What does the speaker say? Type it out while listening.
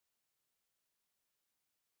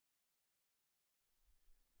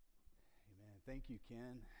Thank you,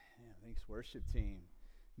 Ken. Yeah, thanks, worship team.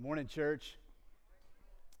 Good morning, church.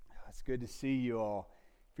 It's good to see you all.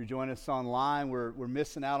 If you're joining us online, we're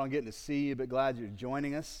missing out on getting to see you, but glad you're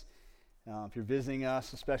joining us. If you're visiting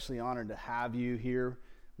us, especially honored to have you here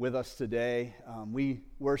with us today. We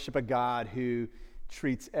worship a God who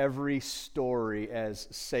treats every story as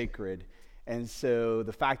sacred. And so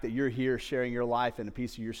the fact that you're here sharing your life and a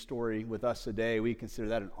piece of your story with us today, we consider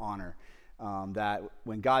that an honor. That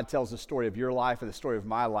when God tells the story of your life and the story of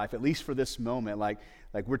my life, at least for this moment, like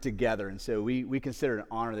we're together. And so we consider it an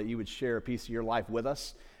honor that you would share a piece of your life with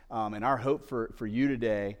us. And our hope for you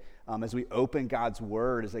today, as we open God's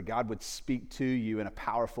word, is that God would speak to you in a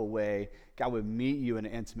powerful way. God would meet you in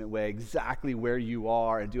an intimate way, exactly where you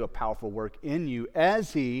are, and do a powerful work in you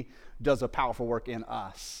as he does a powerful work in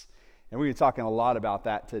us. And we're going to be talking a lot about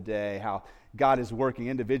that today, how God is working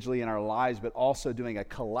individually in our lives, but also doing a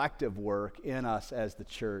collective work in us as the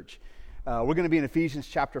church. We're going to be in Ephesians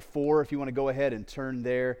chapter 4. If you want to go ahead and turn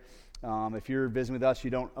there. If you're visiting with us,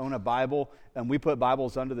 you don't own a Bible, and we put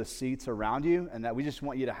Bibles under the seats around you, and that we just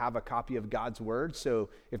want you to have a copy of God's Word. So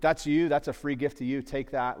if that's you, that's a free gift to you.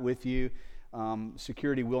 Take that with you.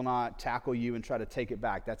 Security will not tackle you and try to take it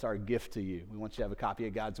back. That's our gift to you. We want you to have a copy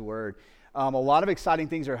of God's Word. A lot of exciting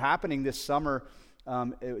things are happening this summer.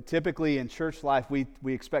 Typically in church life, we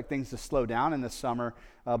expect things to slow down in the summer,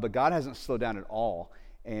 but God hasn't slowed down at all.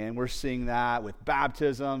 And we're seeing that with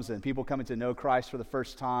baptisms and people coming to know Christ for the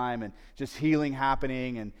first time and just healing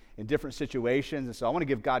happening and in different situations. And so I want to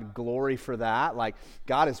give God glory for that. Like,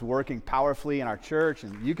 God is working powerfully in our church,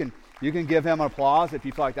 and you can give him applause if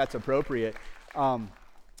you feel like that's appropriate.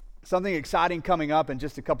 Something exciting coming up in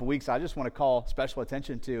just a couple weeks I just want to call special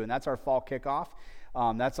attention to, and that's our fall kickoff.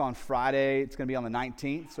 That's on Friday. It's going to be on the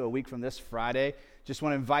 19th, so a week from this Friday. Just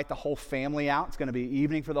want to invite the whole family out. It's going to be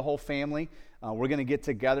evening for the whole family. We're going to get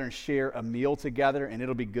together and share a meal together, and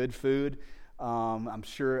it'll be good food. I'm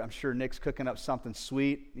sure Nick's cooking up something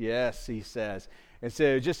sweet. Yes, he says. And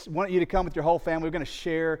so just want you to come with your whole family. We're going to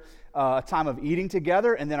share a time of eating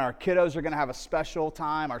together, and then our kiddos are going to have a special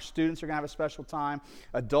time. Our students are going to have a special time.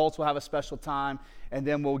 Adults will have a special time, and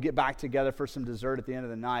then we'll get back together for some dessert at the end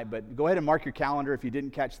of the night. But go ahead and mark your calendar if you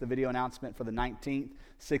didn't catch the video announcement for the 19th,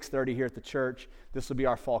 6:30 here at the church. This will be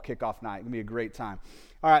our fall kickoff night. It's going to be a great time.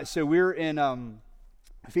 All right, so we're in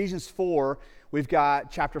Ephesians 4. We've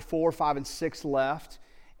got chapter 4, 5, and 6 left.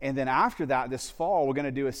 And then after that, this fall, we're going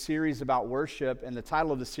to do a series about worship. And the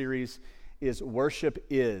title of the series is Worship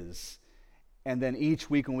Is. And then each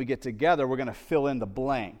week when we get together, we're going to fill in the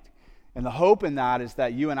blank. And the hope in that is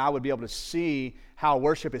that you and I would be able to see how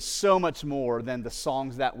worship is so much more than the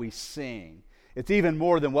songs that we sing. It's even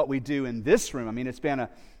more than what we do in this room. I mean, it's been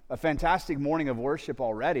a fantastic morning of worship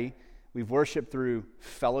already. We've worshiped through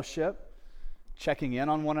fellowship, checking in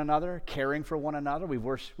on one another, caring for one another. We've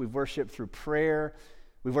worshiped through prayer.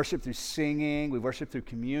 We've worshiped through singing. We've worshiped through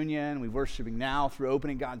communion. We're worshiping now through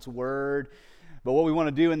opening God's Word. But what we want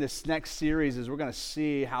to do in this next series is we're going to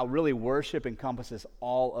see how really worship encompasses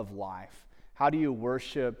all of life. How do you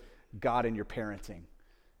worship God in your parenting?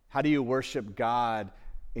 How do you worship God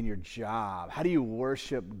in your job? How do you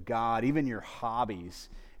worship God even in your hobbies?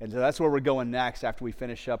 And so that's where we're going next after we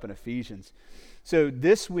finish up in Ephesians. So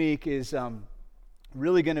this week is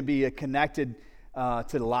really going to be connected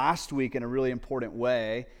to last week in a really important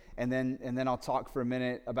way, and then I'll talk for a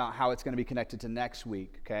minute about how it's going to be connected to next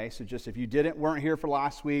week. Okay, so just if you weren't here for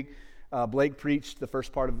last week, Blake preached the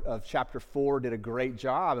first part of chapter 4, did a great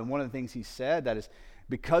job, and one of the things he said that is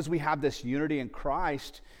because we have this unity in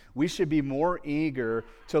Christ, we should be more eager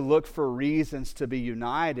to look for reasons to be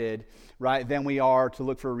united, right, than we are to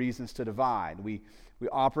look for reasons to divide. We're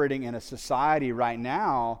operating in a society right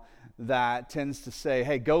now that tends to say,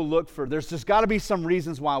 hey, go look for, there's just got to be some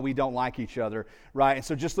reasons why we don't like each other, right? And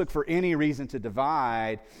so just look for any reason to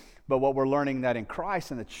divide. But what we're learning that in Christ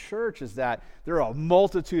and the church is that there are a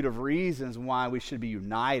multitude of reasons why we should be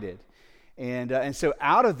united. And so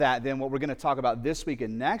out of that, then, what we're going to talk about this week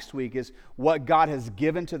and next week is what God has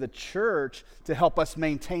given to the church to help us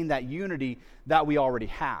maintain that unity that we already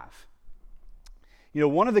have. You know,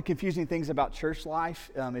 one of the confusing things about church life,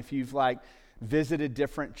 if you've visited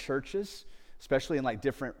different churches, especially in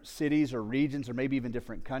different cities or regions or maybe even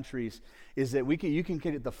different countries, is that you can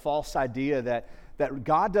get the false idea that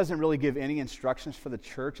God doesn't really give any instructions for the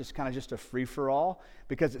church. It's kind of just a free-for-all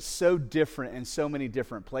because it's so different in so many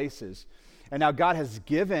different places. And now God has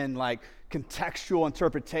given contextual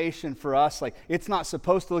interpretation for us. It's not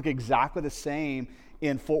supposed to look exactly the same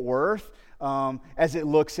in Fort Worth as it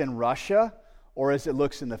looks in Russia or as it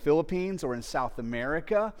looks in the Philippines or in South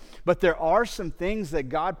America. But there are some things that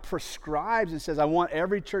God prescribes and says, I want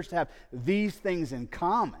every church to have these things in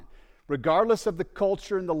common. Regardless of the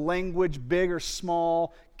culture and the language, big or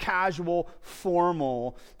small, casual,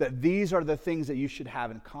 formal, that these are the things that you should have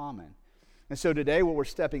in common. And so today what we're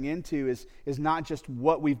stepping into is not just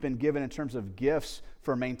what we've been given in terms of gifts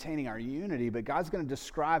for maintaining our unity, but God's going to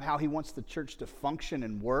describe how he wants the church to function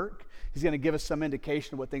and work. He's going to give us some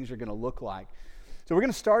indication of what things are going to look like. So we're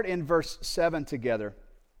going to start in verse 7 together.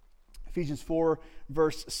 Ephesians 4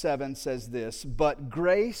 verse 7 says this, "But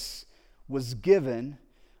grace was given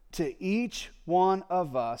to each one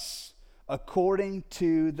of us according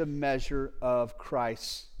to the measure of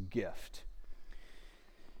Christ's gift."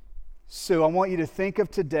 So I want you to think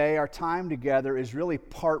of today, our time together is really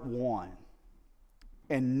part 1.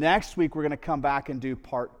 And next week we're going to come back and do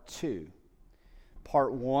part 2.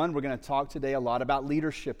 Part 1, we're going to talk today a lot about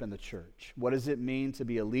leadership in the church. What does it mean to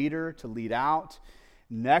be a leader, to lead out?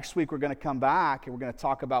 Next week we're going to come back and we're going to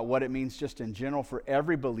talk about what it means just in general for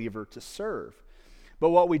every believer to serve.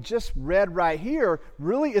 But what we just read right here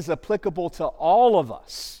really is applicable to all of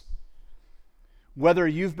us. Whether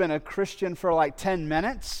you've been a Christian for like 10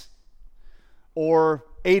 minutes or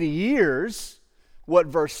 80 years, what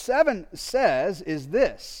verse 7 says is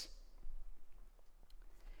this: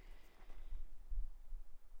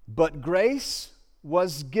 "But grace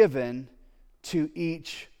was given to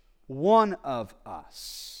each one of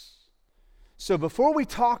us." So before we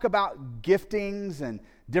talk about giftings and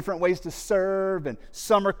different ways to serve, and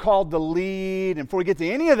some are called to lead, and before we get to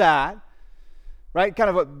any of that, right,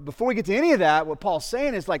 before we get to any of that, what Paul's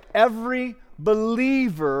saying is like every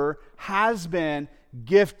believer has been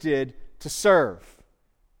gifted to serve.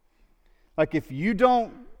 Like if you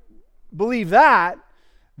don't believe that,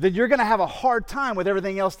 then you're going to have a hard time with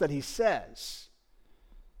everything else that he says.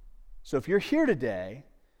 So if you're here today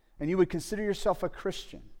and you would consider yourself a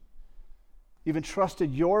Christian, you've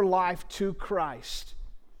entrusted your life to Christ,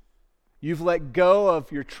 you've let go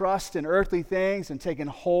of your trust in earthly things and taken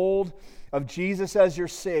hold of Jesus as your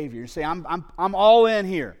Savior. You say, I'm all in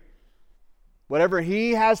here. Whatever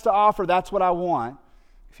he has to offer, that's what I want.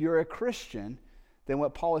 If you're a Christian, then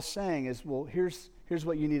what Paul is saying is, well, here's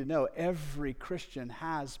what you need to know. Every Christian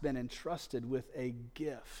has been entrusted with a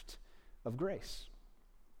gift of grace.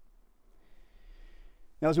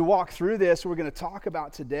 Now, as we walk through this, what we're going to talk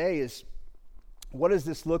about today is, what does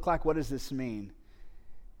this look like? What does this mean?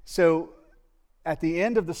 So, at the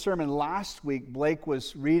end of the sermon last week, Blake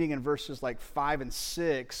was reading in verses like 5 and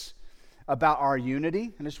 6 about our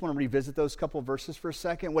unity. And I just want to revisit those couple of verses for a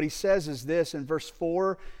second. What he says is this, in verse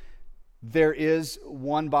 4, there is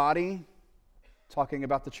one body, talking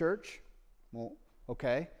about the church. Well,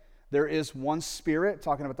 okay. There is one Spirit,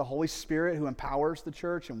 talking about the Holy Spirit who empowers the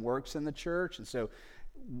church and works in the church. And so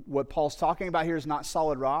what Paul's talking about here is not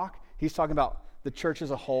solid rock. He's talking about the church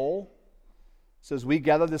as a whole. So as we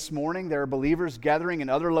gather this morning, there are believers gathering in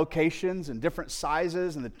other locations and different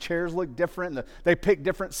sizes, and the chairs look different, and they pick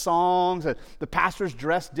different songs, and the pastors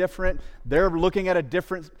dress different. They're looking at a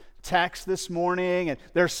different text this morning, and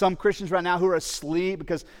there are some Christians right now who are asleep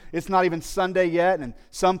because it's not even Sunday yet, and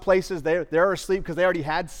some places they're asleep because they already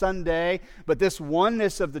had Sunday. But this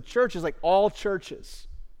oneness of the church is like all churches.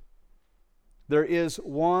 There is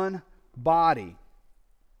one body,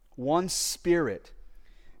 one Spirit,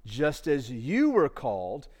 just as you were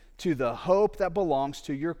called to the hope that belongs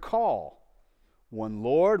to your call. One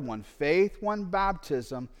Lord, one faith, one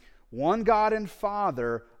baptism, one God and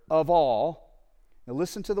Father of all. Now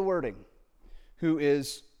listen to the wording. Who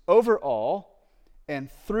is over all and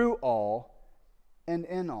through all and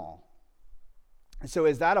in all. And so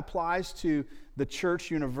as that applies to the church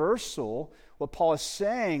universal, what Paul is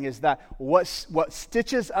saying is that what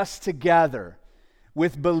stitches us together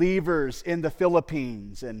with believers in the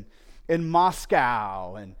Philippines and in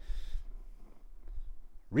Moscow and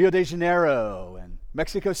Rio de Janeiro and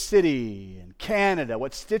Mexico City and Canada,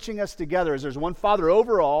 what's stitching us together is there's one Father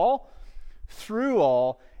over all, through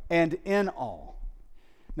all, and in all.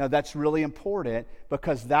 Now that's really important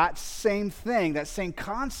because that same thing, that same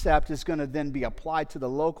concept is going to then be applied to the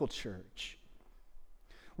local church.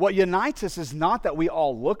 What unites us is not that we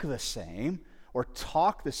all look the same or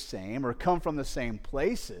talk the same or come from the same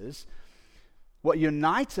places. What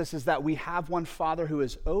unites us is that we have one Father who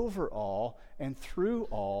is over all and through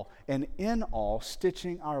all and in all,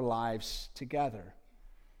 stitching our lives together.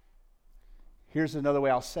 Here's another way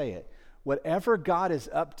I'll say it. Whatever God is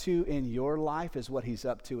up to in your life is what He's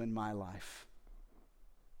up to in my life.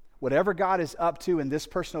 Whatever God is up to in this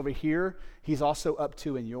person over here, He's also up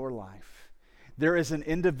to in your life. there is an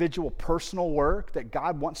individual personal work that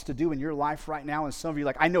God wants to do in your life right now. And some of you are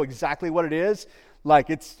like, I know exactly what it is. Like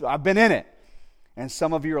I've been in it. And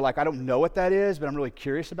some of you are like, I don't know what that is, but I'm really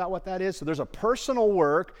curious about what that is. So there's a personal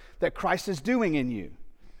work that Christ is doing in you.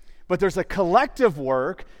 But there's a collective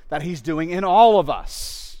work that he's doing in all of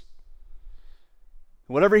us.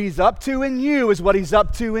 Whatever he's up to in you is what he's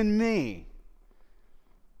up to in me.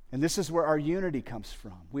 And this is where our unity comes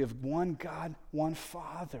from. We have one God, one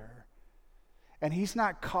Father. And he's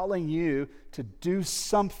not calling you to do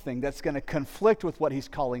something that's going to conflict with what he's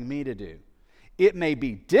calling me to do. It may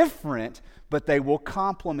be different, but they will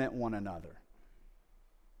complement one another.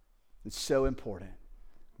 It's so important.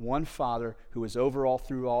 One Father who is over all,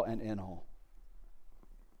 through all, and in all.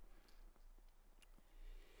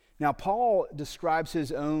 Now, Paul describes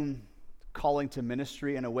his own calling to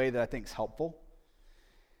ministry in a way that I think is helpful.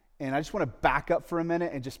 And I just want to back up for a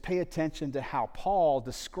minute and just pay attention to how Paul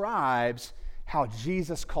describes how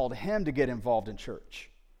Jesus called him to get involved in church.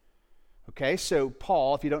 Okay, so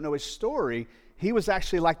Paul, if you don't know his story, he was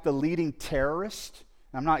actually like the leading terrorist,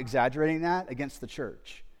 and I'm not exaggerating that, against the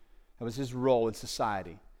church. That was his role in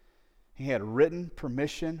society. He had written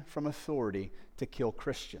permission from authority to kill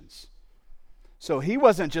Christians. So he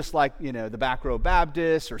wasn't just like, the back row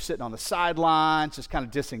Baptist or sitting on the sidelines, just kind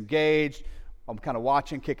of disengaged. I'm kind of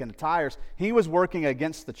watching, kicking the tires. He was working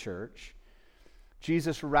against the church.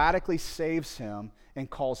 Jesus radically saves him and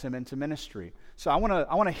calls him into ministry. So I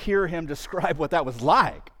want to hear him describe what that was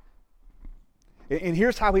like. And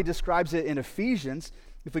here's how he describes it in Ephesians,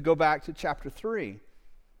 if we go back to chapter 3.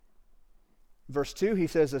 Verse 2, he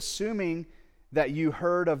says, assuming that you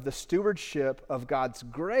heard of the stewardship of God's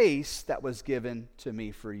grace that was given to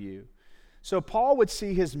me for you. So Paul would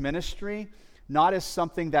see his ministry not as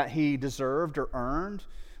something that he deserved or earned,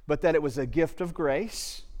 but that it was a gift of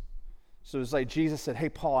grace. So it was like Jesus said, hey,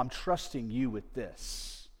 Paul, I'm trusting you with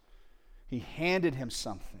this. He handed him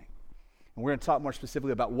something. And we're going to talk more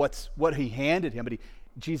specifically about what he handed him. But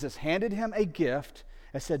Jesus handed him a gift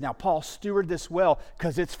and said, now, Paul, steward this well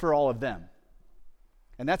because it's for all of them.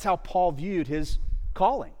 And that's how Paul viewed his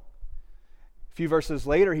calling. A few verses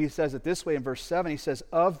later, he says it this way in verse 7. He says,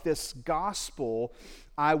 of this gospel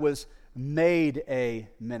I was made a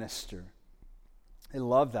minister. I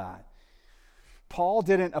love that. Paul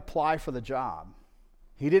didn't apply for the job.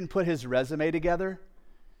 He didn't put his resume together,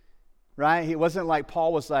 right? It wasn't like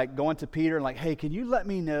Paul was like going to Peter and like, hey, can you let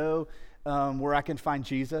me know where I can find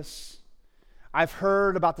Jesus? I've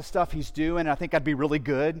heard about the stuff he's doing, and I think I'd be really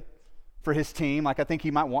good for his team. Like, I think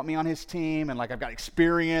he might want me on his team, and like I've got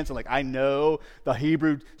experience, and like I know the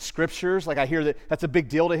Hebrew scriptures. Like I hear that that's a big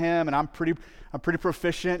deal to him, and I'm pretty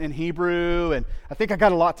proficient in Hebrew, and I think I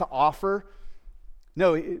got a lot to offer.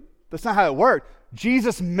 No, that's not how it worked.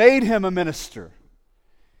 Jesus made him a minister.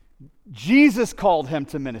 Jesus called him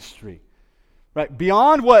to ministry. Right?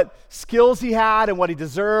 Beyond what skills he had and what he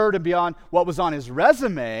deserved and beyond what was on his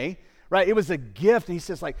resume, right? It was a gift. And he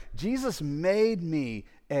says, like, Jesus made me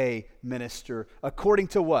a minister according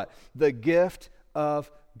to what? The gift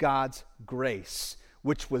of God's grace,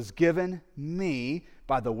 which was given me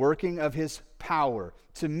by the working of his power.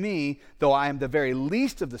 To me, though I am the very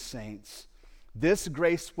least of the saints, this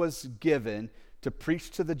grace was given to preach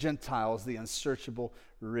to the Gentiles the unsearchable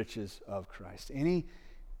riches of Christ.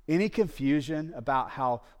 Any confusion about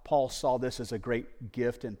how Paul saw this as a great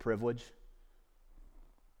gift and privilege?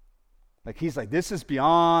 Like he's like, this is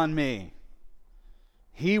beyond me.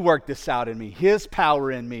 He worked this out in me, his power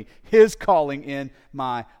in me, his calling in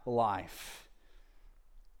my life.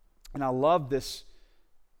 And I love this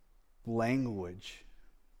language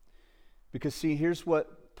because, see, here's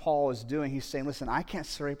what Paul is doing. He's saying, listen, I can't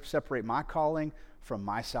separate my calling from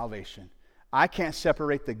my salvation. I can't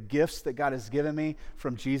separate the gifts that God has given me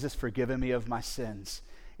from Jesus forgiving me of my sins.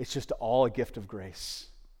 It's just all a gift of grace.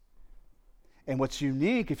 And what's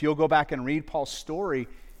unique, if you'll go back and read Paul's story,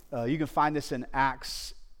 you can find this in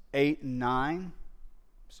Acts 8 and 9.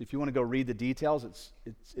 So if you want to go read the details,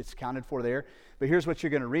 it's counted for there. But here's what you're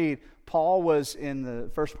going to read. Paul was, in the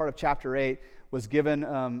first part of chapter 8, was given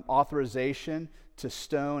authorization to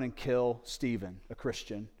stone and kill Stephen, a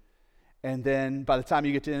Christian. And then by the time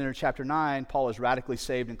you get to enter chapter 9, Paul is radically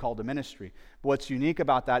saved and called to ministry. But what's unique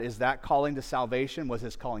about that is that calling to salvation was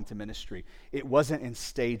his calling to ministry. It wasn't in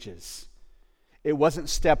stages. It wasn't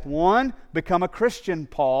step 1, become a Christian,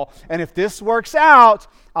 Paul, and if this works out,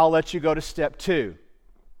 I'll let you go to step 2.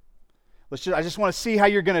 I just want to see how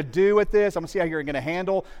you're going to do with this. I'm going to see how you're going to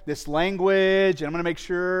handle this language, and I'm going to make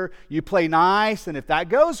sure you play nice, and if that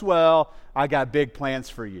goes well, I got big plans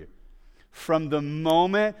for you. From the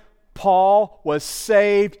moment Paul was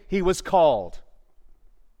saved, he was called.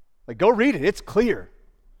 Like, go read it. It's clear.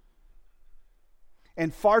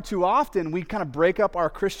 And far too often, we kind of break up our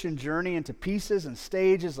Christian journey into pieces and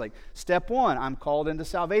stages. Like, step one, I'm called into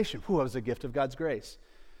salvation. Whew, that was a gift of God's grace.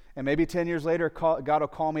 And maybe 10 years later, God will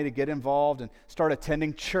call me to get involved and start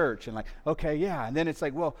attending church. And like, okay, yeah. And then it's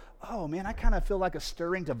like, well, oh man, I kind of feel like a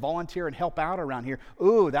stirring to volunteer and help out around here.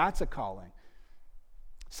 Ooh, that's a calling.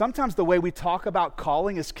 Sometimes the way we talk about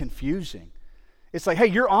calling is confusing. It's like, hey,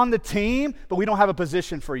 you're on the team, but we don't have a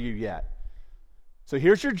position for you yet. So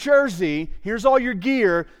here's your jersey, here's all your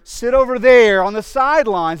gear, sit over there on the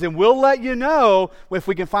sidelines, and we'll let you know if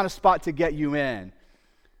we can find a spot to get you in.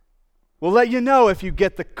 We'll let you know if you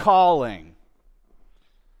get the calling.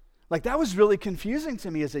 Like, that was really confusing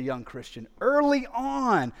to me as a young Christian. Early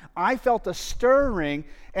on, I felt a stirring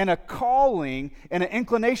and a calling and an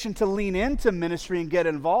inclination to lean into ministry and get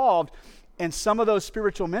involved. And some of those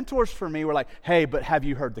spiritual mentors for me were like, hey, but have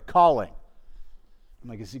you heard the calling? I'm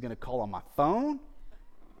like, is he going to call on my phone?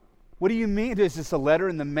 What do you mean? Is this a letter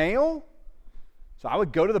in the mail? So I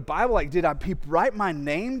would go to the Bible, like, did I write my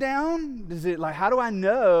name down? Is it like, how do I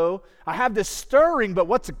know? I have this stirring, but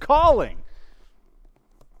what's a calling?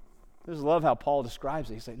 I just love how Paul describes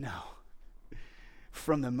it. He's like, no.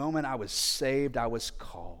 From the moment I was saved, I was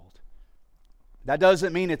called. That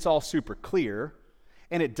doesn't mean it's all super clear,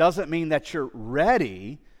 and it doesn't mean that you're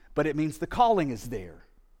ready, but it means the calling is there.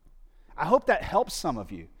 I hope that helps some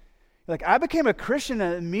of you. Like, I became a Christian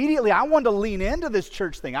and immediately I wanted to lean into this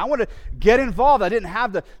church thing. I wanted to get involved. I didn't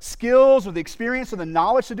have the skills or the experience or the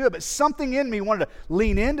knowledge to do it, but something in me wanted to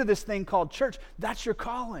lean into this thing called church. That's your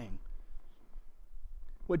calling.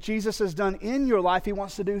 What Jesus has done in your life, He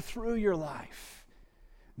wants to do through your life.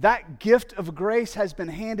 That gift of grace has been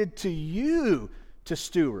handed to you to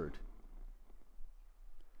steward.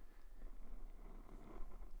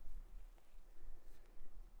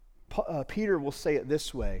 Peter will say it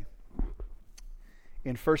this way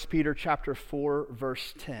in 1 Peter chapter 4,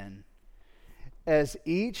 verse 10. As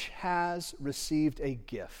each has received a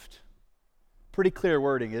gift. Pretty clear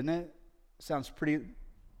wording, isn't it? Sounds pretty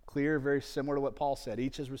clear, very similar to what Paul said.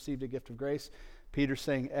 Each has received a gift of grace. Peter's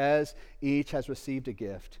saying, as each has received a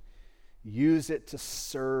gift, use it to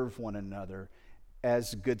serve one another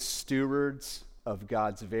as good stewards of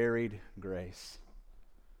God's varied grace.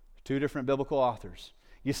 Two different biblical authors.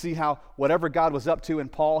 You see how whatever God was up to in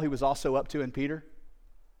Paul, He was also up to in Peter?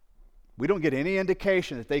 We don't get any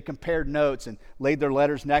indication that they compared notes and laid their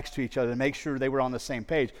letters next to each other to make sure they were on the same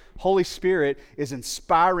page. Holy Spirit is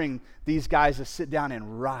inspiring these guys to sit down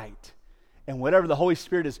and write. And whatever the Holy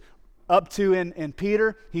Spirit is up to in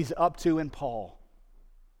Peter, He's up to in Paul.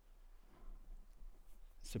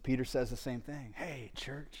 So Peter says the same thing. Hey,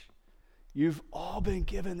 church, you've all been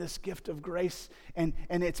given this gift of grace, and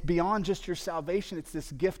it's beyond just your salvation. It's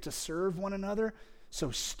this gift to serve one another,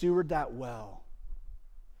 so steward that well.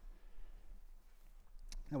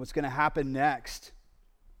 Now, what's going to happen next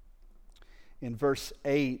in verse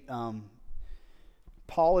 8,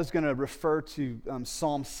 Paul is going to refer to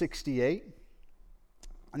Psalm 68.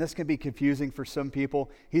 And this can be confusing for some people.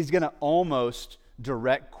 He's going to almost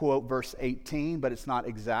direct quote verse 18, but it's not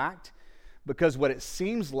exact. Because what it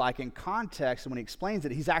seems like in context, and when he explains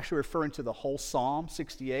it, he's actually referring to the whole Psalm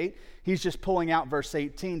 68. He's just pulling out verse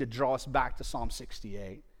 18 to draw us back to Psalm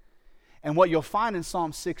 68. And what you'll find in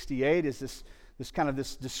Psalm 68 is this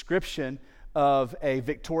description of a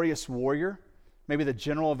victorious warrior, maybe the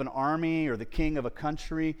general of an army or the king of a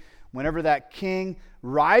country. Whenever that king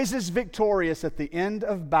rises victorious at the end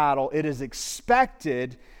of battle, it is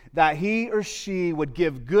expected that he or she would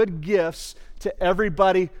give good gifts to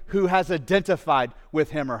everybody who has identified with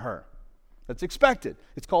him or her. That's expected.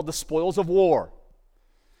 It's called the spoils of war.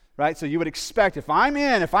 Right? So you would expect, if I'm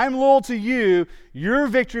loyal to you, your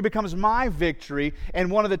victory becomes my victory,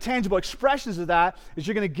 and one of the tangible expressions of that is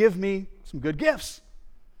you're going to give me some good gifts.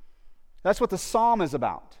 That's what the psalm is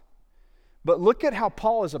about. But look at how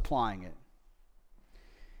Paul is applying it.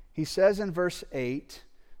 He says in verse 8,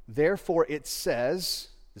 therefore it says,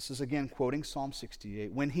 this is again quoting Psalm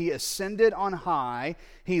 68, when He ascended on high,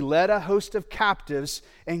 He led a host of captives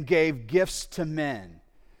and gave gifts to men.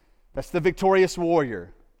 That's the victorious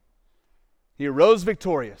warrior. He arose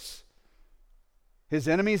victorious. His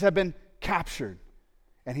enemies have been captured,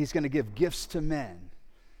 and He's going to give gifts to men.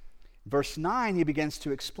 Verse 9, he begins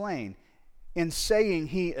to explain. In saying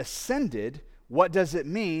He ascended, what does it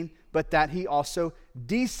mean but that He also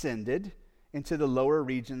descended into the lower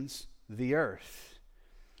regions of the earth?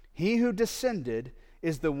 He who descended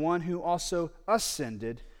is the one who also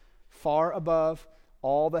ascended far above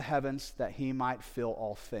all the heavens that He might fill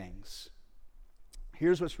all things.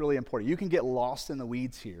 Here's what's really important. You can get lost in the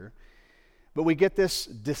weeds here, But we get this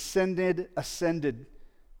descended, ascended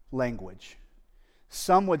language.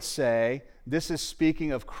 Some would say this is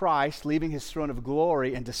speaking of Christ leaving his throne of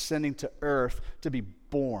glory and descending to earth to be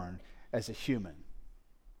born as a human.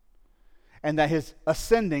 And that his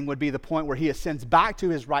ascending would be the point where he ascends back to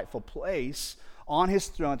his rightful place on his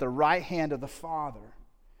throne at the right hand of the Father.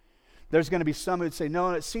 There's going to be some who would say,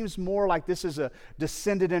 no, it seems more like this is a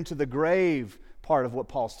descended into the grave part of what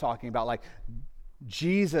Paul's talking about. Like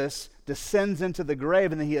Jesus descends into the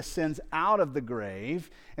grave and then he ascends out of the grave.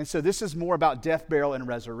 And so this is more about death, burial, and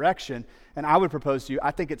resurrection. And I would propose to you,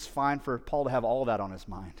 I think it's fine for Paul to have all of that on his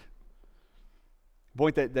mind. The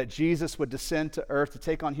point that Jesus would descend to earth to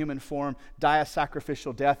take on human form, die a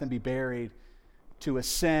sacrificial death, and be buried, to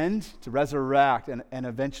ascend, to resurrect, and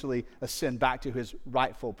eventually ascend back to his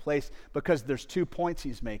rightful place, because there's 2 points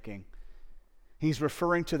he's making. He's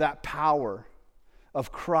referring to that power of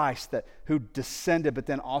Christ who descended but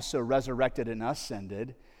then also resurrected and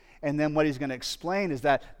ascended. And then what he's going to explain is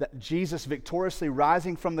that Jesus victoriously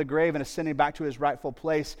rising from the grave and ascending back to his rightful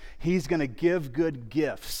place, he's going to give good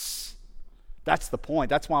gifts. That's the point.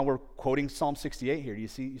 That's why we're quoting Psalm 68 here. You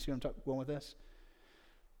see what I'm going with this?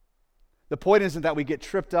 The point isn't that we get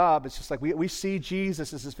tripped up. It's just like we see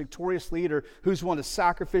Jesus as this victorious leader who's willing to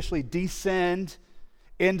sacrificially descend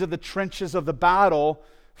into the trenches of the battle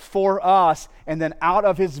for us, and then out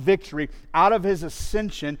of his victory, out of his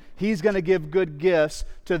ascension, he's going to give good gifts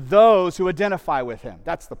to those who identify with him.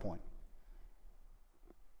 That's the point.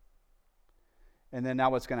 And then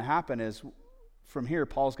now what's going to happen is, from here,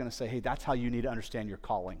 Paul's going to say, hey, that's how you need to understand your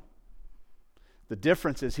calling. The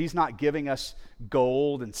difference is he's not giving us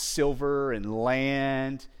gold and silver and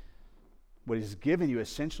land. What he's giving you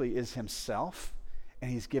essentially is himself, and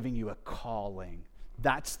he's giving you a calling.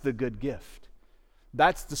 That's the good gift.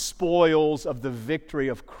 That's the spoils of the victory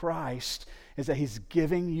of Christ, is that he's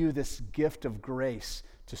giving you this gift of grace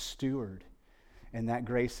to steward. And that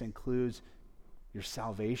grace includes your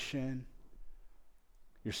salvation,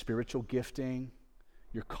 your spiritual gifting,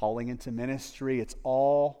 your calling into ministry. It's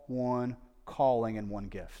all one calling and one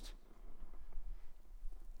gift.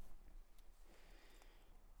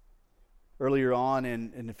 Earlier on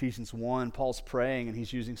in Ephesians 1, Paul's praying and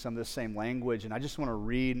he's using some of the same language. And I just want to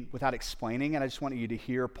read without explaining it. I just want you to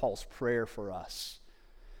hear Paul's prayer for us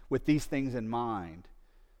with these things in mind.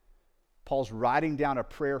 Paul's writing down a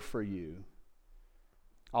prayer for you.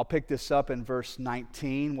 I'll pick this up in verse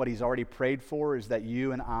 19. What he's already prayed for is that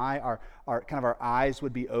you and I, our eyes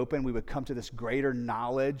would be open. We would come to this greater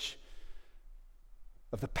knowledge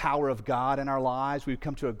of the power of God in our lives. We would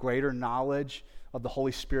come to a greater knowledge of the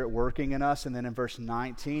Holy Spirit working in us. And then in verse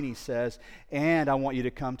 19 he says, and I want you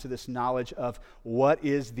to come to this knowledge of what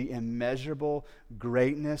is the immeasurable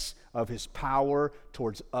greatness of his power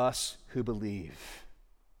towards us who believe.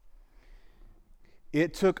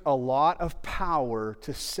 It took a lot of power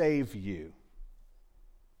to save you.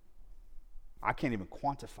 I can't even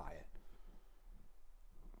quantify it.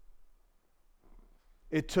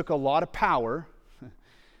 It took a lot of power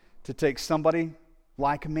to take somebody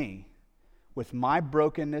like me with my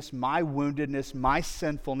brokenness, my woundedness, my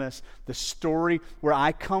sinfulness, the story where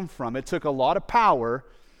I come from. It took a lot of power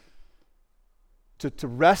to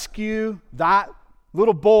rescue that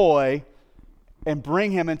little boy and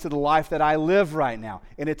bring him into the life that I live right now.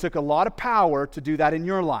 And it took a lot of power to do that in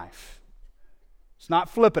your life. It's not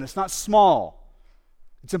flippant. It's not small.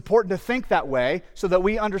 It's important to think that way so that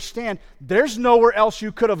we understand there's nowhere else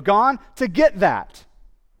you could have gone to get that.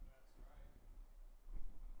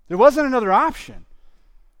 There wasn't another option.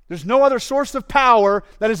 There's no other source of power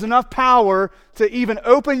that is enough power to even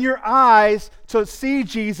open your eyes to see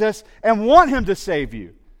Jesus and want him to save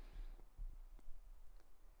you.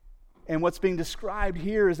 And what's being described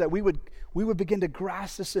here is that we would begin to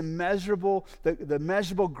grasp this immeasurable, the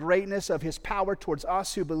immeasurable greatness of his power towards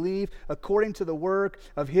us who believe according to the work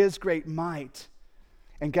of his great might.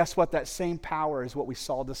 And guess what? That same power is what we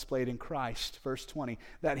saw displayed in Christ. Verse 20,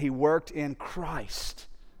 that he worked in Christ.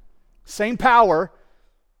 Same power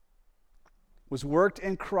was worked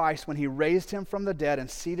in Christ when he raised him from the dead and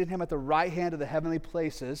seated him at the right hand of the heavenly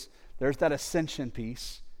places. There's that ascension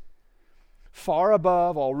piece. Far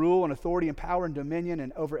above all rule and authority and power and dominion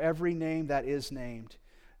and over every name that is named.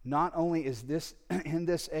 Not only is this in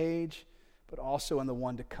this age, but also in the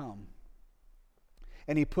one to come.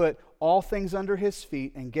 And he put all things under his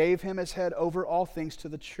feet and gave him as head over all things to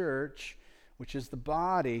the church, which is the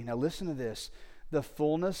body. Now listen to this. The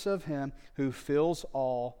fullness of him who fills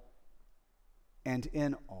all and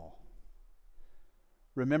in all.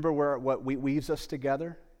 Remember what weaves us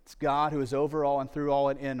together? It's God who is over all and through all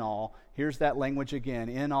and in all. Here's that language again,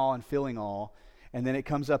 in all and filling all. And then it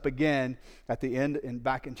comes up again at the end, and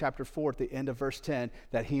back in chapter 4, at the end of verse 10,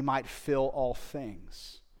 that he might fill all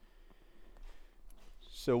things.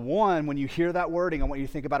 So one, when you hear that wording, I want you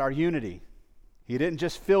to think about our unity. He didn't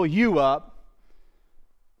just fill you up.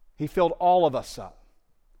 He filled all of us up.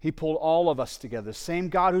 He pulled all of us together. The same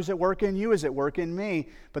God who's at work in you is at work in me.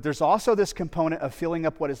 But there's also this component of filling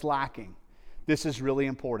up what is lacking. This is really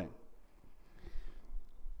important.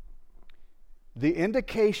 The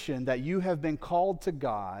indication that you have been called to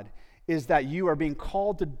God is that you are being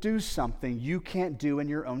called to do something you can't do in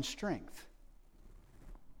your own strength.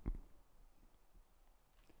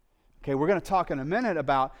 Okay, we're going to talk in a minute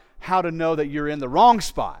about how to know that you're in the wrong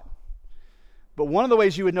spot. But one of the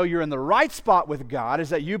ways you would know you're in the right spot with God is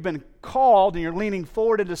that you've been called and you're leaning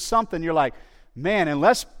forward into something. You're like, man,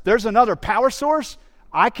 unless there's another power source,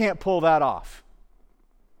 I can't pull that off.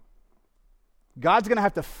 God's going to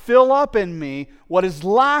have to fill up in me what is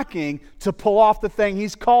lacking to pull off the thing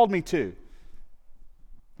He's called me to.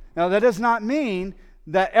 Now, that does not mean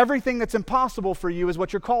that everything that's impossible for you is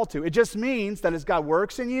what you're called to. It just means that as God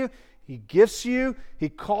works in you, He gifts you, He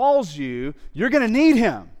calls you, you're going to need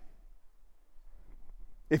Him.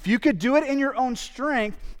 If you could do it in your own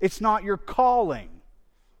strength, it's not your calling.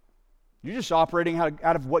 You're just operating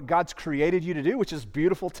out of what God's created you to do, which is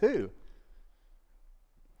beautiful too.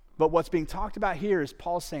 But what's being talked about here is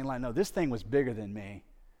Paul's saying, like, no, this thing was bigger than me.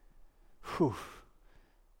 Whew.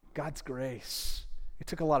 God's grace. It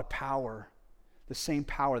took a lot of power, the same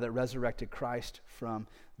power that resurrected Christ from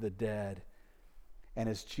the dead. And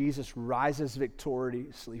as Jesus rises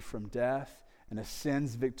victoriously from death and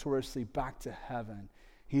ascends victoriously back to heaven,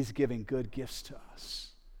 He's giving good gifts to us.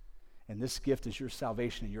 And this gift is your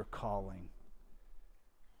salvation and your calling.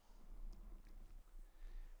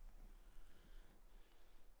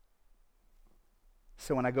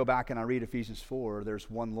 So when I go back and I read Ephesians 4, there's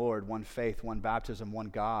one Lord, one faith, one baptism, one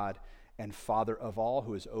God, and Father of all,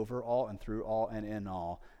 who is over all and through all and in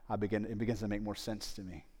all. It begins to make more sense to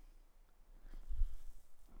me.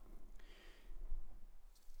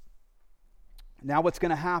 Now what's going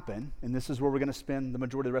to happen, and this is where we're going to spend the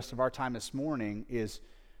majority of the rest of our time this morning, is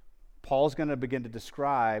Paul's going to begin to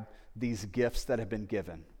describe these gifts that have been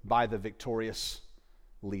given by the victorious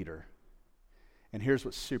leader. And here's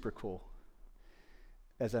what's super cool.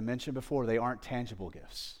 As I mentioned before, they aren't tangible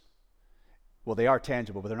gifts. Well, they are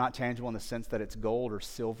tangible, but they're not tangible in the sense that it's gold or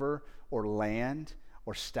silver or land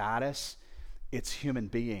or status. It's human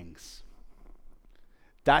beings.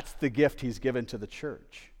 That's the gift He's given to the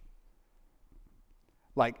church.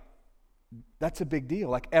 Like, that's a big deal.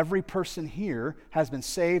 Like, every person here has been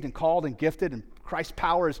saved and called and gifted, and Christ's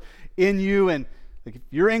power is in you, and like, if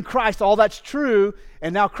you're in Christ, all that's true,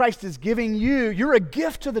 and now Christ is giving you're a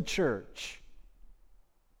gift to the church.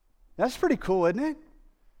 That's pretty cool, isn't it?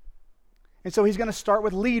 And so He's going to start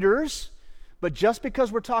with leaders, but just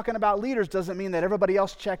because we're talking about leaders doesn't mean that everybody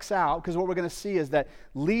else checks out, because what we're going to see is that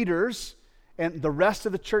leaders and the rest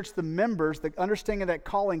of the church, the members, the understanding of that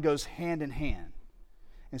calling goes hand in hand.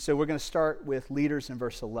 And so we're going to start with leaders in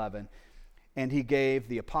verse 11. And He gave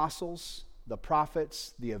the apostles, the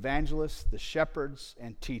prophets, the evangelists, the shepherds,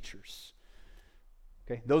 and teachers.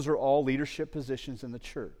 Okay, those are all leadership positions in the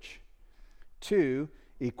church. 2,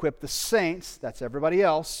 equip the saints, that's everybody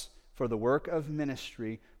else, for the work of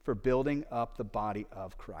ministry, for building up the body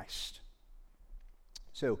of Christ.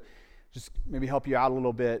 So just maybe help you out a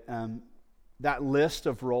little bit. That list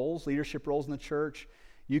of roles, leadership roles in the church,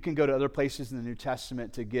 you can go to other places in the New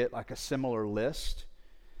Testament to get like a similar list.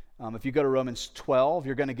 If you go to Romans 12,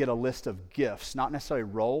 you're going to get a list of gifts, not necessarily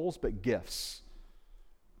roles, but gifts.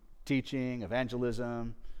 Teaching,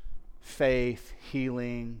 evangelism, faith,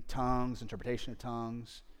 healing, tongues, interpretation of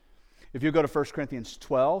tongues. If you go to 1 Corinthians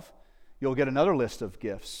 12, you'll get another list of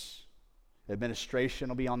gifts. Administration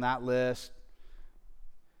will be on that list.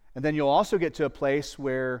 And then you'll also get to a place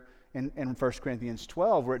where in 1 Corinthians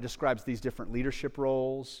 12 where it describes these different leadership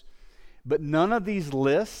roles. But none of these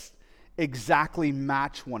lists exactly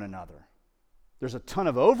match one another. There's a ton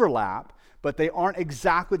of overlap, but they aren't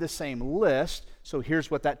exactly the same list. So here's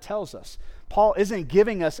what that tells us. Paul isn't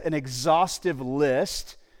giving us an exhaustive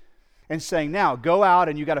list and saying, now go out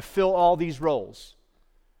and you got to fill all these roles.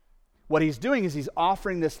 What he's doing is he's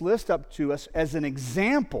offering this list up to us as an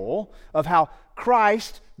example of how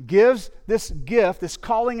Christ gives this gift, this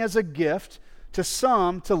calling as a gift, to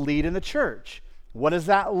some to lead in the church. What does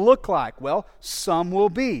that look like? Well, some will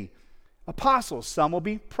be apostles, some will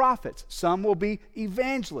be prophets, some will be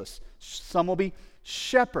evangelists, some will be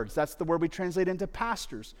shepherds. That's the word we translate into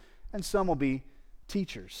pastors. And some will be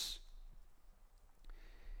teachers.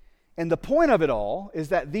 And the point of it all is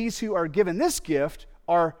that these who are given this gift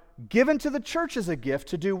are given to the church as a gift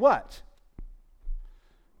to do what?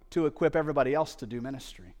 To equip everybody else to do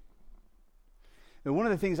ministry. And one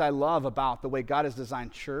of the things I love about the way God has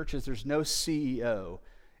designed church is there's no CEO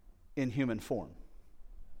in human form.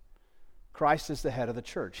 Christ is the head of the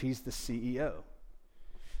church. He's the CEO.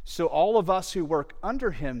 So all of us who work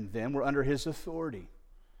under him then, we're under his authority.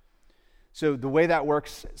 So the way that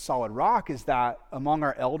works at Solid Rock is that among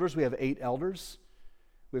our elders, we have 8 elders.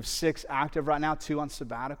 We have 6 active right now, 2 on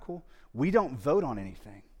sabbatical. We don't vote on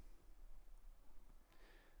anything.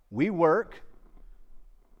 We work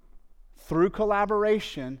through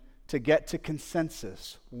collaboration to get to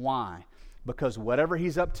consensus. Why? Because whatever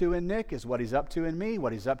he's up to in Nick is what he's up to in me,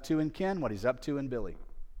 what he's up to in Ken, what he's up to in Billy.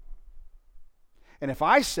 And if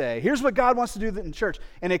I say, here's what God wants to do in church,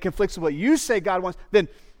 and it conflicts with what you say God wants, then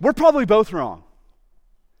we're probably both wrong.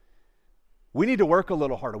 We need to work a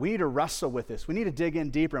little harder. We need to wrestle with this. We need to dig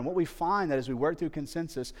in deeper. And what we find that as we work through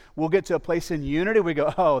consensus, we'll get to a place in unity where we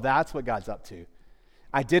go, oh, that's what God's up to.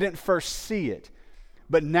 I didn't first see it.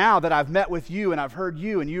 But now that I've met with you and I've heard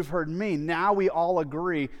you and you've heard me, now we all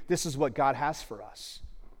agree this is what God has for us.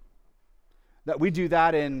 That we do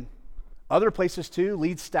that in other places too,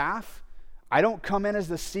 lead staff. I don't come in as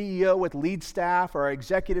the CEO with lead staff or our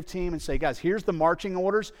executive team and say, guys, here's the marching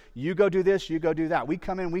orders. You go do this, you go do that. We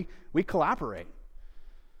come in, we collaborate.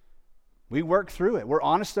 We work through it. We're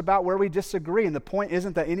honest about where we disagree. And the point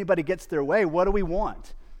isn't that anybody gets their way. What do we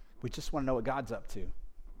want? We just want to know what God's up to.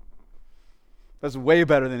 That's way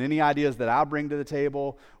better than any ideas that I bring to the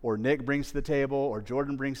table or Nick brings to the table or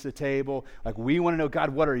Jordan brings to the table. Like, we want to know, God,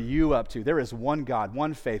 what are you up to? There is one God,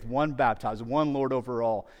 one faith, one baptized, one Lord over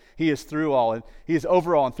all. He is through all, and he is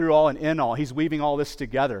over all and through all and in all. He's weaving all this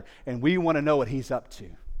together, and we want to know what he's up to.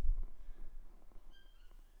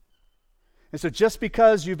 And so just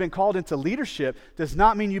because you've been called into leadership does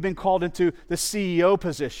not mean you've been called into the CEO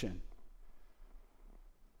position.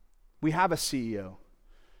 We have a CEO.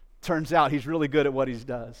 Turns out he's really good at what he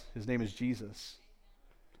does. His name is Jesus.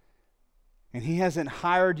 And he hasn't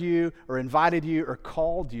hired you or invited you or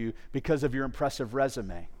called you because of your impressive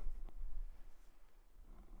resume.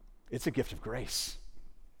 It's a gift of grace.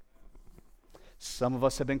 Some of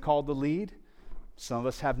us have been called to lead. Some of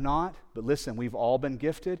us have not. But listen, we've all been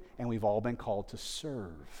gifted and we've all been called to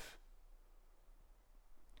serve.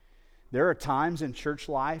 There are times in church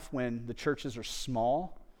life when the churches are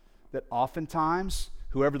small that oftentimes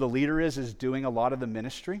whoever the leader is doing a lot of the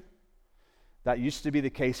ministry. That used to be the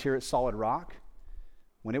case here at Solid Rock.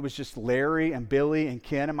 When it was just Larry and Billy and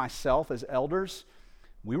Ken and myself as elders,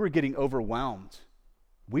 we were getting overwhelmed.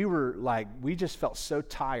 We just felt so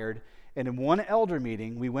tired. And in one elder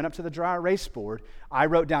meeting, we went up to the dry erase board. I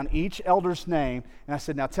wrote down each elder's name, and I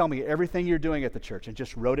said, now tell me everything you're doing at the church, and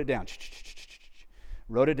just wrote it down.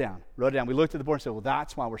 Wrote it down. We looked at the board and said, well,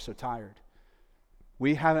 that's why we're so tired.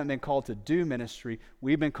 We haven't been called to do ministry.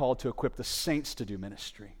 We've been called to equip the saints to do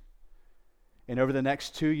ministry. And over the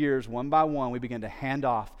next 2 years, one by one, we began to hand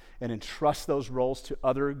off and entrust those roles to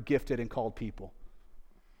other gifted and called people.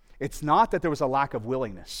 It's not that there was a lack of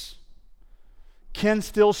willingness. Ken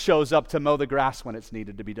still shows up to mow the grass when it's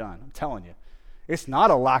needed to be done. I'm telling you. It's not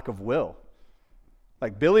a lack of will.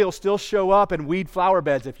 Like, Billy will still show up and weed flower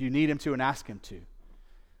beds if you need him to and ask him to.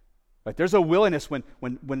 Like, there's a willingness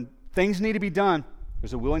when things need to be done.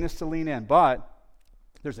 There's a willingness to lean in, but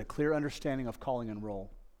there's a clear understanding of calling and role.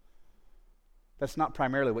 That's not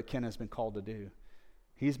primarily what Ken has been called to do.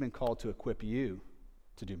 He's been called to equip you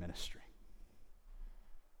to do ministry.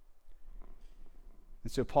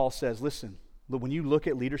 And so Paul says, listen, when you look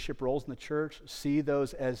at leadership roles in the church, see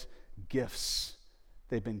those as gifts.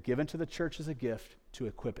 They've been given to the church as a gift to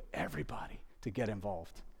equip everybody to get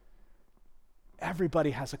involved. Everybody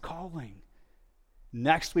has a calling.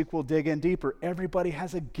 Next week, we'll dig in deeper. Everybody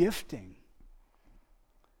has a gifting.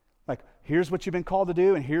 Like, here's what you've been called to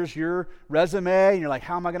do, and here's your resume, and you're like,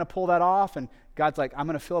 how am I going to pull that off? And God's like, I'm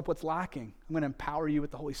going to fill up what's lacking. I'm going to empower you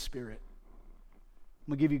with the Holy Spirit.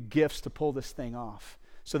 I'm going to give you gifts to pull this thing off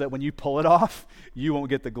so that when you pull it off, you won't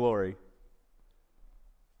get the glory.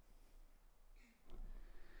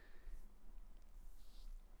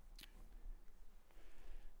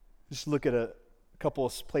 Just look at a couple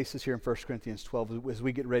of places here in 1 Corinthians 12 as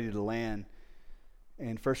we get ready to land.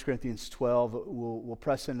 In 1 Corinthians 12, we'll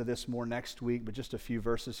press into this more next week, but just a few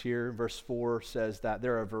verses here. Verse 4 says that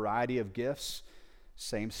there are a variety of gifts,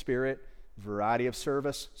 same Spirit, variety of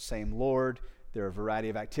service, same Lord. There are a variety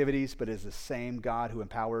of activities, but it is the same God who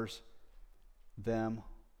empowers them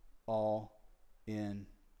all in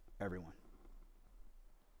everyone.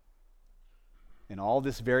 In all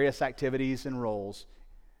this various activities and roles,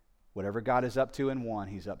 whatever God is up to in one,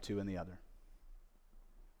 he's up to in the other.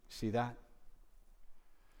 See that?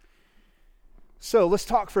 So let's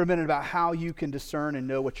talk for a minute about how you can discern and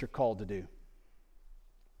know what you're called to do.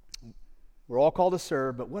 We're all called to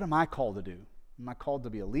serve, but what am I called to do? Am I called to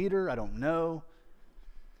be a leader? I don't know.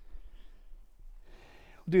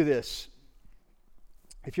 We'll do this.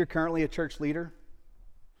 If you're currently a church leader,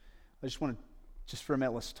 I just want to, just for a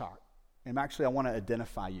minute, let's talk. And actually, I want to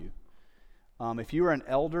identify you. If you are an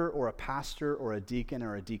elder or a pastor or a deacon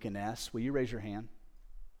or a deaconess, will you raise your hand?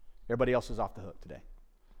 Everybody else is off the hook today.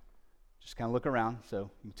 Just kind of look around.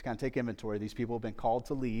 So you kind of take inventory. These people have been called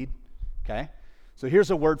to lead. Okay? So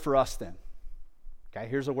here's a word for us then. Okay?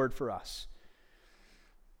 Here's a word for us.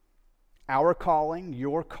 Our calling,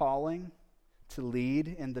 your calling to lead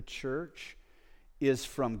in the church is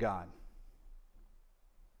from God.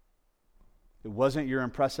 It wasn't your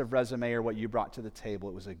impressive resume or what you brought to the table.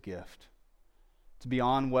 It was a gift. It's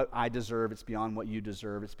beyond what I deserve. It's beyond what you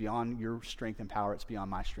deserve. It's beyond your strength and power. It's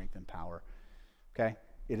beyond my strength and power. Okay?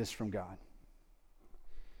 It is from God.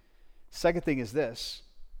 Second thing is this.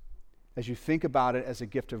 As you think about it as a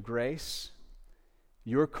gift of grace,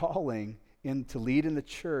 your calling to lead in the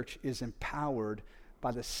church is empowered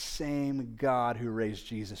by the same God who raised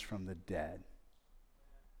Jesus from the dead.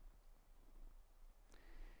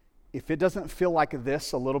 If it doesn't feel like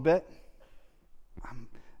this a little bit,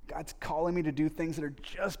 God's calling me to do things that are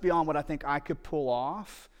just beyond what I think I could pull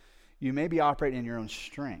off, you may be operating in your own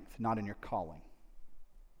strength, not in your calling.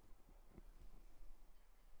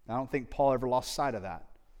 I don't think Paul ever lost sight of that.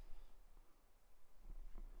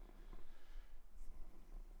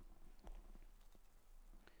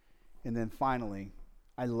 And then finally,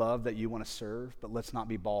 I love that you want to serve, but let's not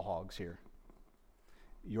be ball hogs here.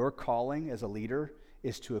 Your calling as a leader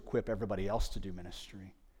is to equip everybody else to do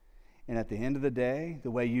ministry. And at the end of the day,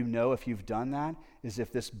 the way you know if you've done that is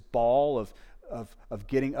if this ball of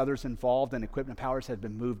getting others involved and equipment powers had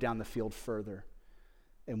been moved down the field further.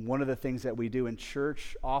 And one of the things that we do in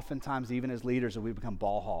church, oftentimes even as leaders, is we become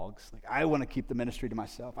ball hogs. Like, I want to keep the ministry to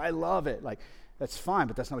myself. I love it. Like, that's fine,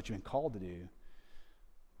 but that's not what you've been called to do.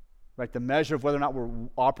 Right? The measure of whether or not we're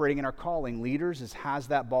operating in our calling, leaders, is has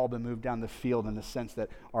that ball been moved down the field in the sense that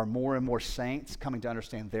are more and more saints coming to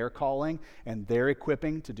understand their calling and their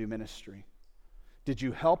equipping to do ministry. Did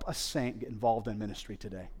you help a saint get involved in ministry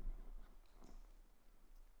today?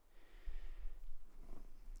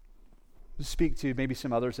 Let's speak to maybe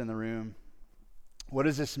some others in the room. What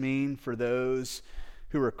does this mean for those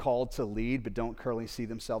who are called to lead but don't currently see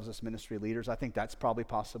themselves as ministry leaders? I think that's probably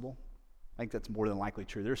possible. I think that's more than likely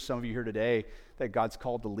true. There's some of you here today that God's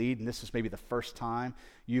called to lead, and this is maybe the first time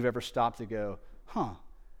you've ever stopped to go,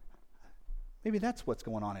 maybe that's what's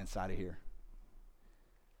going on inside of here.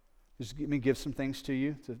 Just let me give some things to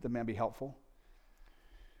you that might be helpful.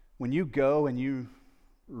 When you go and you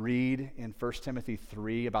read in 1 Timothy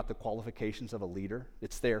 3 about the qualifications of a leader,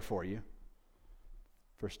 it's there for you.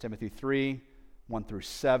 1 Timothy 3, 1 through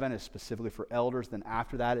 7 is specifically for elders. Then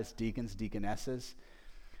after that, it's deacons, deaconesses.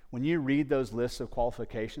 When you read those lists of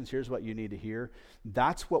qualifications, here's what you need to hear.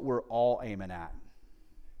 That's what we're all aiming at.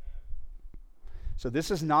 So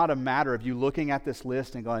this is not a matter of you looking at this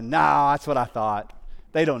list and going, nah, that's what I thought.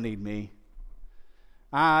 They don't need me.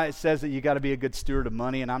 It says that you got to be a good steward of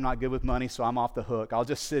money, and I'm not good with money, so I'm off the hook. I'll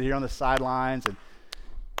just sit here on the sidelines and,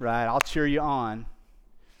 right, I'll cheer you on.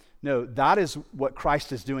 No, that is what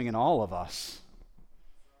Christ is doing in all of us.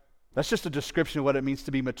 That's just a description of what it means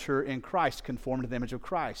to be mature in Christ, conformed to the image of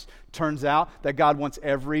Christ. Turns out that God wants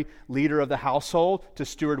every leader of the household to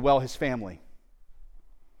steward well his family.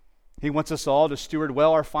 He wants us all to steward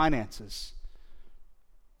well our finances.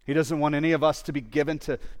 He doesn't want any of us to be given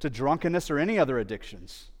to drunkenness or any other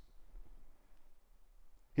addictions.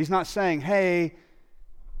 He's not saying, hey,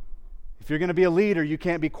 if you're going to be a leader, you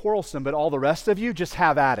can't be quarrelsome, but all the rest of you, just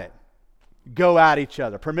have at it. Go at each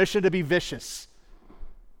other. Permission to be vicious.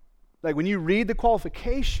 Like when you read the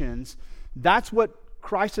qualifications, that's what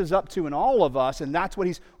Christ is up to in all of us, and that's what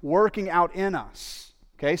he's working out in us.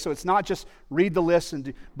 Okay, so it's not just read the list,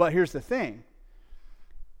 but here's the thing.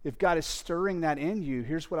 If God is stirring that in you,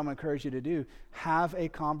 here's what I'm going to encourage you to do. Have a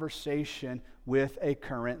conversation with a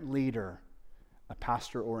current leader, a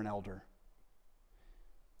pastor or an elder.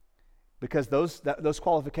 Because those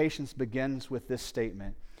qualifications begins with this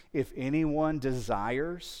statement. If anyone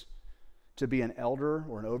desires to be an elder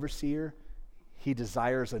or an overseer, he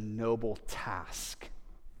desires a noble task.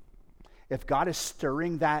 If God is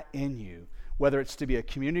stirring that in you, whether it's to be a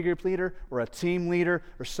community group leader or a team leader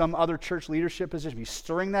or some other church leadership position, if he's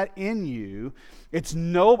stirring that in you, it's a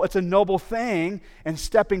noble thing, and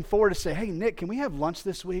stepping forward to say, hey, Nick, can we have lunch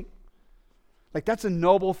this week? Like, that's a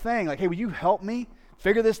noble thing. Like, hey, will you help me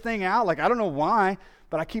figure this thing out. Like, I don't know why,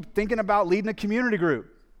 but I keep thinking about leading a community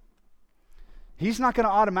group. He's not going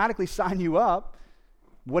to automatically sign you up.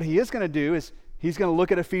 What he is going to do is he's going to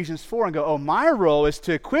look at Ephesians 4 and go, oh, my role is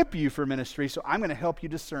to equip you for ministry, so I'm going to help you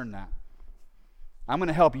discern that. I'm going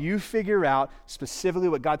to help you figure out specifically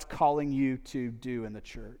what God's calling you to do in the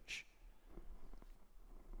church.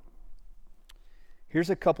 Here's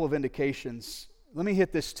a couple of indications. Let me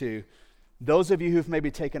hit this too. Those of you who've maybe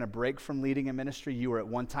taken a break from leading in ministry, you were at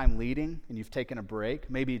one time leading and you've taken a break,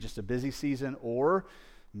 maybe just a busy season, or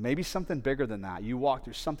maybe something bigger than that. You walked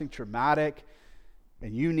through something traumatic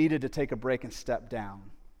and you needed to take a break and step down.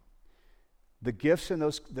 The gifts and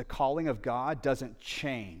the calling of God doesn't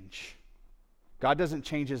change. God doesn't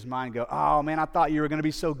change his mind and go, oh man, I thought you were going to be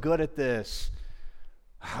so good at this.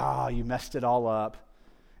 Oh, you messed it all up.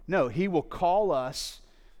 No, he will call us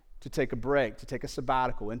to take a break, to take a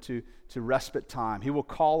sabbatical, into respite time. He will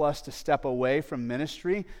call us to step away from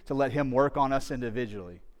ministry to let him work on us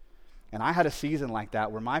individually. And I had a season like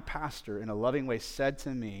that where my pastor, in a loving way, said to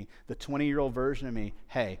me, the 20-year-old version of me,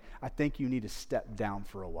 hey, I think you need to step down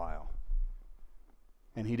for a while.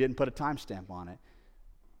 And he didn't put a timestamp on it.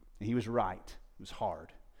 And he was right. It was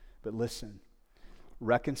hard. But listen,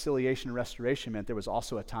 reconciliation and restoration meant there was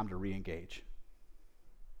also a time to re-engage.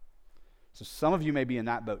 So some of you may be in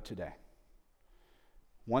that boat today.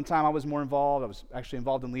 One time I was more involved. I was actually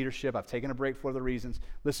involved in leadership. I've taken a break for other reasons.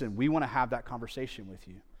 Listen, we want to have that conversation with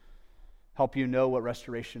you. Help you know what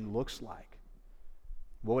restoration looks like.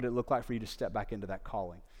 What would it look like for you to step back into that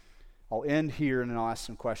calling? I'll end here and then I'll ask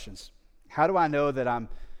some questions. How do I know that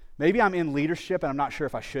maybe I'm in leadership and I'm not sure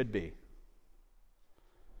if I should be?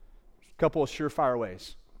 A couple of surefire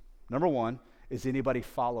ways. Number one, is anybody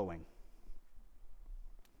following?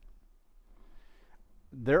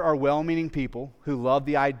 There are well-meaning people who love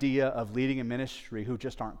the idea of leading a ministry who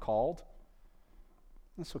just aren't called.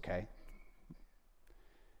 That's okay.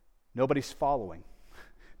 Nobody's following.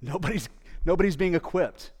 Nobody's being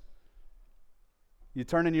equipped. You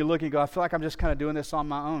turn and you look and you go, I feel like I'm just kind of doing this on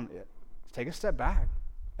my own. Take a step back.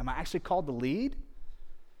 Am I actually called to lead?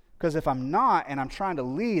 Because if I'm not and I'm trying to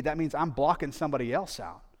lead, that means I'm blocking somebody else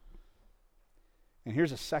out. And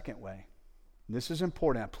here's a second way. This is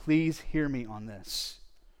important. Please hear me on this.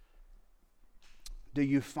 Do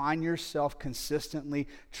you find yourself consistently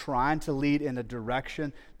trying to lead in a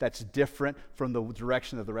direction that's different from the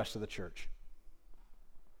direction of the rest of the church?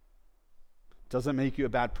 Doesn't make you a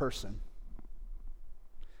bad person.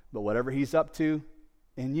 But whatever he's up to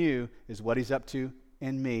in you is what he's up to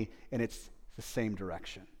in me, and it's the same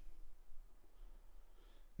direction.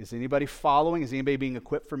 Is anybody following? Is anybody being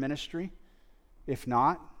equipped for ministry? If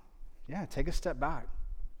not, yeah, take a step back.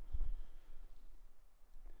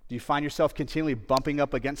 Do you find yourself continually bumping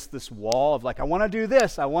up against this wall of like, I want to do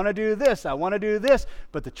this, I want to do this, I want to do this,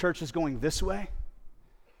 but the church is going this way?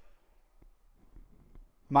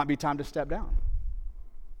 Might be time to step down.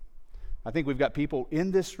 I think we've got people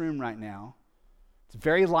in this room right now, it's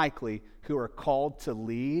very likely, who are called to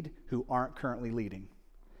lead who aren't currently leading.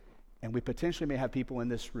 And we potentially may have people in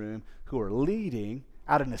this room who are leading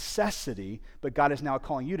out of necessity, but God is now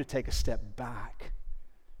calling you to take a step back.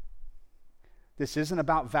 This isn't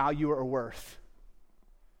about value or worth.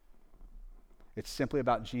 It's simply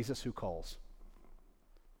about Jesus who calls.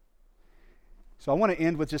 So I want to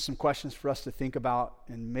end with just some questions for us to think about,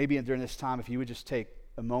 and maybe during this time, if you would just take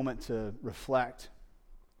a moment to reflect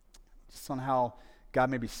just on how God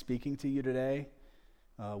may be speaking to you today,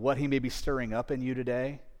 what he may be stirring up in you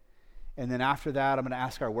today. And then after that, I'm going to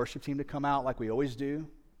ask our worship team to come out like we always do.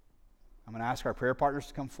 I'm going to ask our prayer partners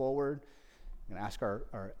to come forward. I'm going to ask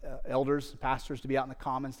our elders and pastors to be out in the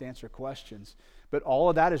commons to answer questions. But all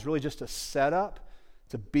of that is really just a setup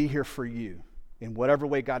to be here for you in whatever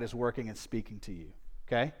way God is working and speaking to you.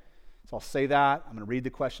 Okay? So I'll say that. I'm going to read the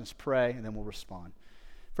questions, pray, and then we'll respond.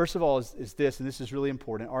 First of all is this, and this is really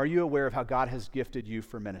important. Are you aware of how God has gifted you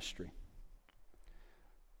for ministry?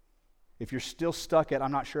 If you're still stuck at,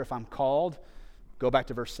 I'm not sure if I'm called, go back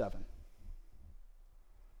to verse 7.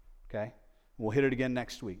 Okay? We'll hit it again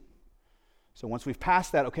next week. So once we've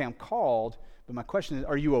passed that, okay, I'm called, but my question is,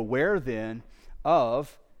 are you aware then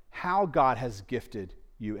of how God has gifted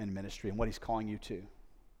you in ministry and what he's calling you to?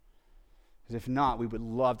 Because if not, we would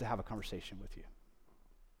love to have a conversation with you.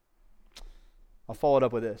 I'll follow it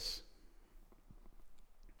up with this.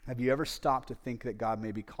 Have you ever stopped to think that God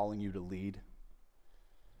may be calling you to lead?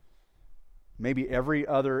 Maybe every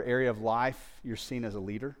other area of life you're seen as a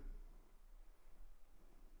leader.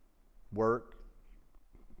 Work,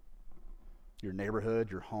 your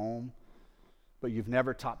neighborhood, your home. But you've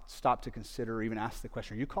never stopped to consider or even ask the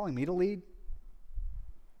question, are you calling me to lead?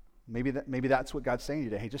 Maybe that's what God's saying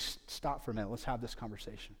today. Hey, just stop for a minute. Let's have this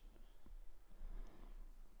conversation.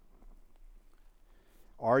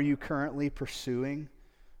 Are you currently pursuing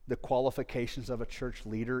the qualifications of a church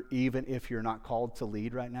leader, even if you're not called to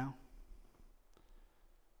lead right now?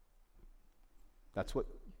 That's what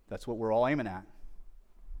we're all aiming at.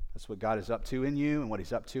 That's what God is up to in you and what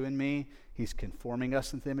he's up to in me. He's conforming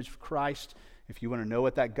us into the image of Christ. If you want to know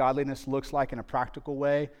what that godliness looks like in a practical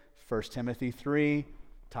way, 1 Timothy 3,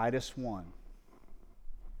 Titus 1.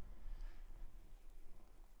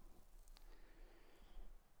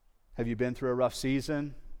 Have you been through a rough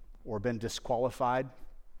season or been disqualified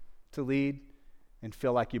to lead and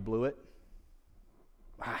feel like you blew it?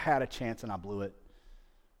 I had a chance and I blew it.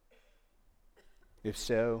 If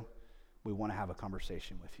so, we want to have a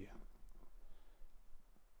conversation with you.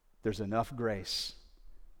 There's enough grace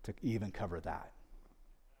to even cover that.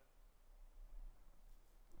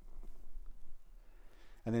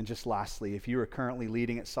 And then just lastly, if you are currently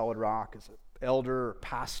leading at Solid Rock as an elder or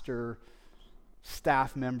pastor,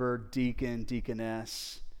 staff member, deacon,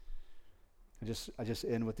 deaconess, I just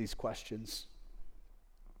end with these questions.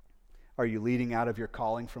 Are you leading out of your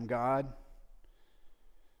calling from God?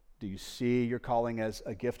 Do you see your calling as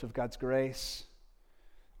a gift of God's grace?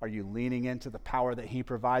 Are you leaning into the power that he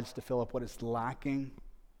provides to fill up what is lacking?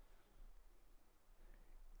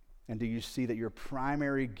 And do you see that your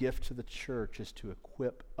primary gift to the church is to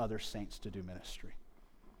equip other saints to do ministry?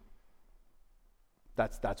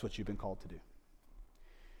 That's what you've been called to do.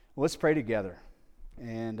 Well, let's pray together,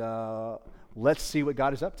 and let's see what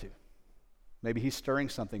God is up to. Maybe he's stirring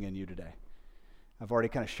something in you today. I've already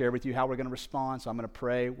kind of shared with you how we're going to respond, so I'm going to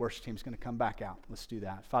pray. Worship team's going to come back out. Let's do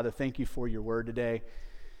that. Father, thank you for your word today.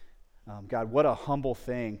 God, what a humble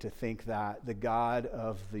thing to think that the God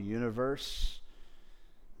of the universe,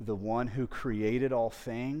 the one who created all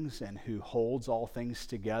things and who holds all things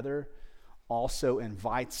together, also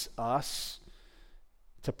invites us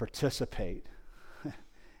to participate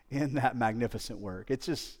in that magnificent work.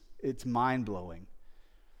 It's mind-blowing.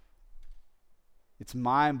 It's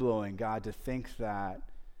mind-blowing, God, to think that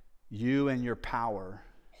you and your power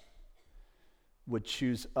would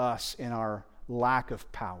choose us in our lack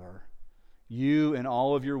of power. You and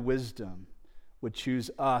all of your wisdom would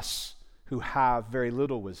choose us who have very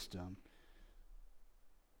little wisdom.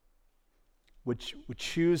 Would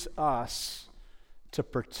choose us to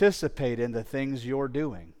participate in the things you're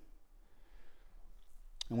doing.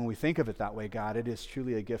 And when we think of it that way, God, it is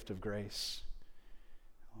truly a gift of grace.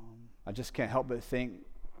 I just can't help but think,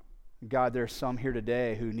 God, there's some here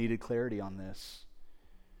today who needed clarity on this.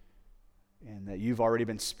 And that you've already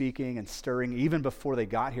been speaking and stirring even before they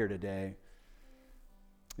got here today.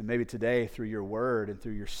 And maybe today, through your word and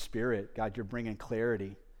through your spirit, God, you're bringing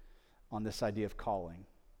clarity on this idea of calling.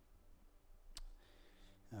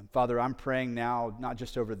 Father, I'm praying now, not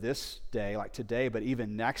just over this day, like today, but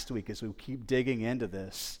even next week as we keep digging into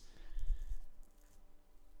this.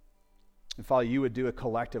 And Father, you would do a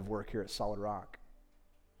collective work here at Solid Rock.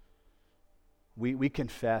 We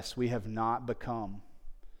confess we have not become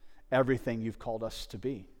everything you've called us to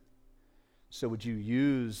be. So would you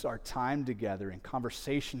use our time together in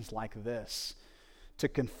conversations like this to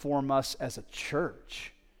conform us as a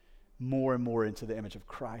church more and more into the image of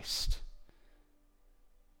Christ?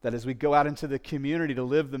 That as we go out into the community to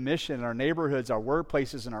live the mission in our neighborhoods, our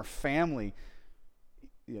workplaces, and our family,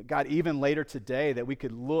 God, even later today, that we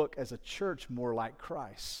could look as a church more like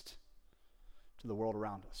Christ to the world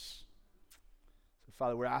around us. So,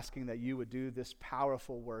 Father, we're asking that you would do this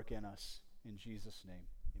powerful work in us. In Jesus' name.